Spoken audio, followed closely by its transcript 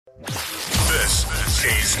This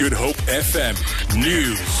is Good Hope FM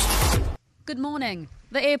News. Good morning.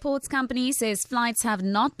 The airports company says flights have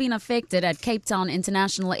not been affected at Cape Town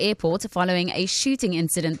International Airport following a shooting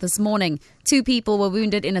incident this morning. 2 people were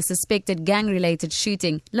wounded in a suspected gang-related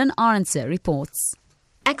shooting. Lynn Arendse reports.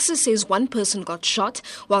 Access says one person got shot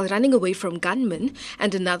while running away from gunmen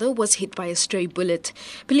and another was hit by a stray bullet.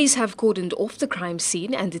 Police have cordoned off the crime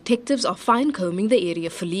scene and detectives are fine-combing the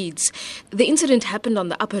area for leads. The incident happened on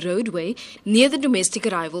the upper roadway near the domestic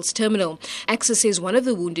arrivals terminal. Access says one of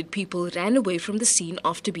the wounded people ran away from the scene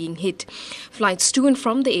after being hit. Flights to and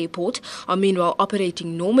from the airport are meanwhile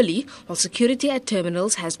operating normally while security at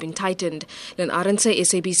terminals has been tightened. Lynn Arendse,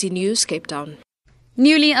 SABC News, Cape Town.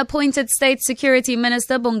 Newly appointed State Security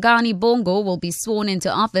Minister Bongani Bongo will be sworn into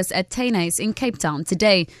office at Tenes in Cape Town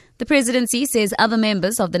today. The presidency says other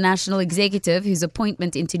members of the National Executive whose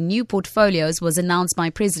appointment into new portfolios was announced by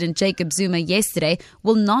President Jacob Zuma yesterday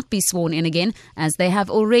will not be sworn in again, as they have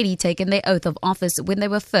already taken their oath of office when they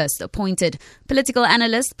were first appointed. Political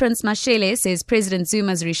analyst Prince Mashele says President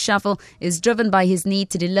Zuma's reshuffle is driven by his need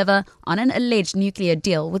to deliver on an alleged nuclear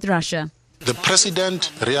deal with Russia. The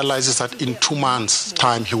president realizes that in 2 months'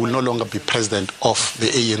 time he will no longer be president of the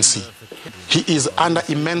ANC. He is under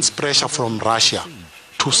immense pressure from Russia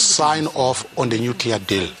to sign off on the nuclear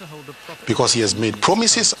deal because he has made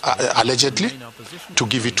promises, allegedly, to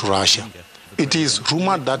give it to Russia. It is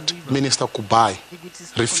rumored that Minister Kubai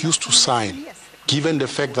refused to sign, given the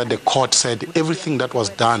fact that the court said everything that was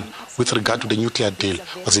done with regard to the nuclear deal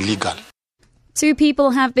was illegal. 2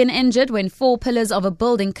 people have been injured when 4 pillars of a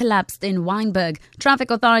building collapsed in Wynberg. Traffic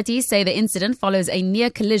authorities say the incident follows a near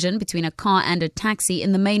collision between a car and a taxi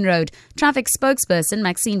in the main road. Traffic spokesperson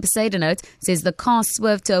Maxine Besaidenout says the car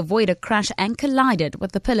swerved to avoid a crash and collided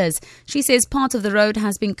with the pillars. She says part of the road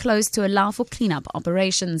has been closed to allow for cleanup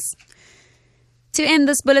operations. To end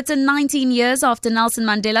this bulletin, 19 years after Nelson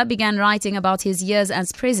Mandela began writing about his years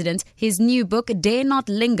as president, his new book, Dare Not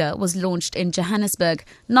Linger, was launched in Johannesburg.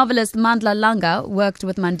 Novelist Mandla Langa worked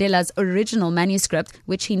with Mandela's original manuscript,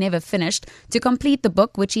 which he never finished, to complete the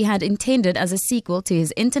book, which he had intended as a sequel to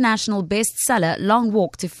his international bestseller, Long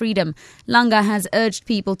Walk to Freedom. Langa has urged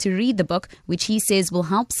people to read the book, which he says will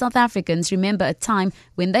help South Africans remember a time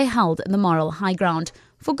when they held the moral high ground.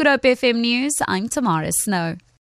 For Good Hope FM News, I'm Tamara Snow.